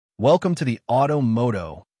Welcome to the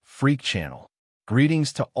MOTO Freak Channel.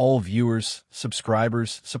 Greetings to all viewers,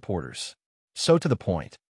 subscribers, supporters. So to the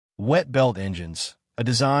point. Wet belt engines, a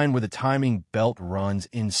design where the timing belt runs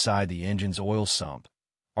inside the engine's oil sump,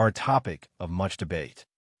 are a topic of much debate.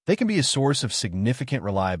 They can be a source of significant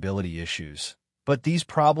reliability issues, but these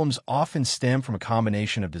problems often stem from a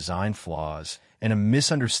combination of design flaws and a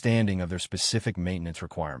misunderstanding of their specific maintenance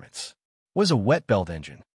requirements. What is a wet belt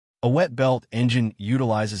engine? A wet belt engine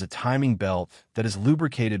utilizes a timing belt that is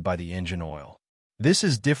lubricated by the engine oil. This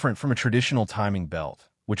is different from a traditional timing belt,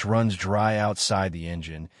 which runs dry outside the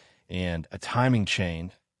engine, and a timing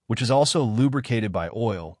chain, which is also lubricated by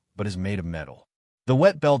oil but is made of metal. The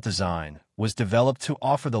wet belt design was developed to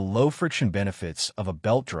offer the low-friction benefits of a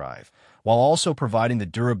belt drive while also providing the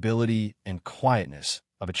durability and quietness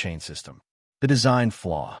of a chain system. The design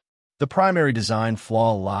flaw. The primary design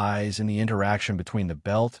flaw lies in the interaction between the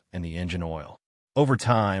belt and the engine oil. Over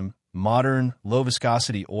time, modern,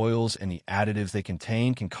 low-viscosity oils and the additives they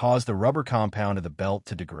contain can cause the rubber compound of the belt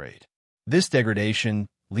to degrade. This degradation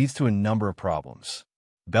leads to a number of problems.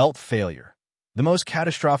 Belt failure. The most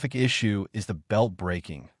catastrophic issue is the belt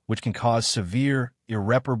breaking, which can cause severe,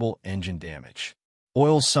 irreparable engine damage.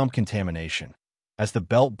 Oil sump contamination. As the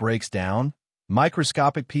belt breaks down,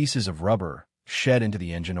 microscopic pieces of rubber shed into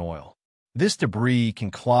the engine oil. This debris can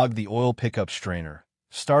clog the oil pickup strainer,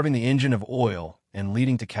 starving the engine of oil and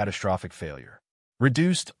leading to catastrophic failure.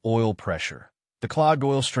 Reduced oil pressure. The clogged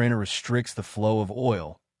oil strainer restricts the flow of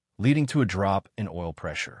oil, leading to a drop in oil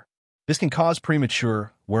pressure. This can cause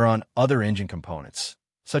premature wear on other engine components,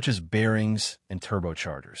 such as bearings and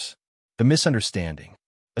turbochargers. The misunderstanding.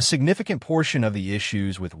 A significant portion of the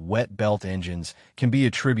issues with wet belt engines can be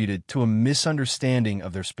attributed to a misunderstanding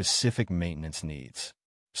of their specific maintenance needs.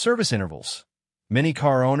 Service intervals. Many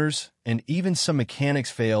car owners and even some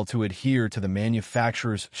mechanics fail to adhere to the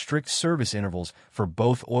manufacturer's strict service intervals for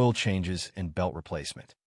both oil changes and belt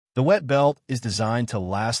replacement. The wet belt is designed to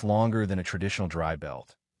last longer than a traditional dry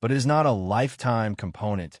belt, but it is not a lifetime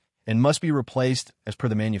component and must be replaced as per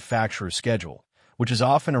the manufacturer's schedule, which is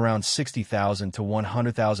often around 60,000 to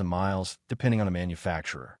 100,000 miles, depending on the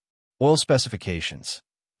manufacturer. Oil specifications.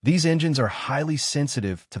 These engines are highly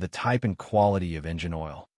sensitive to the type and quality of engine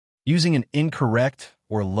oil. Using an incorrect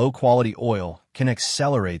or low-quality oil can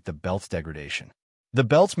accelerate the belt's degradation. The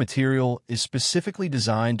belt's material is specifically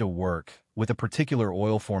designed to work with a particular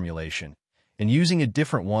oil formulation, and using a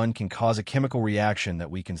different one can cause a chemical reaction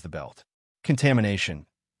that weakens the belt. Contamination.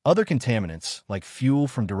 Other contaminants, like fuel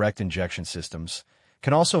from direct injection systems,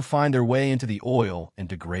 can also find their way into the oil and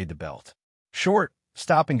degrade the belt. Short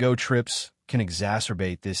stop-and-go trips can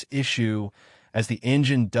exacerbate this issue as the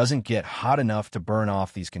engine doesn't get hot enough to burn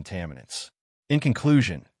off these contaminants. In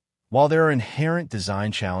conclusion, while there are inherent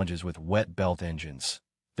design challenges with wet belt engines,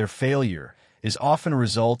 their failure is often a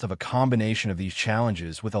result of a combination of these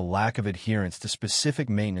challenges with a lack of adherence to specific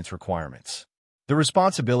maintenance requirements. The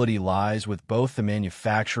responsibility lies with both the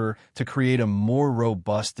manufacturer to create a more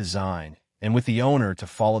robust design and with the owner to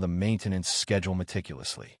follow the maintenance schedule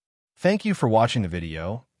meticulously. Thank you for watching the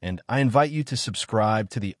video, and I invite you to subscribe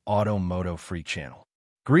to the MOTO Freak Channel.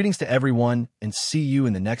 Greetings to everyone, and see you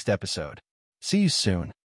in the next episode. See you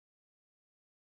soon.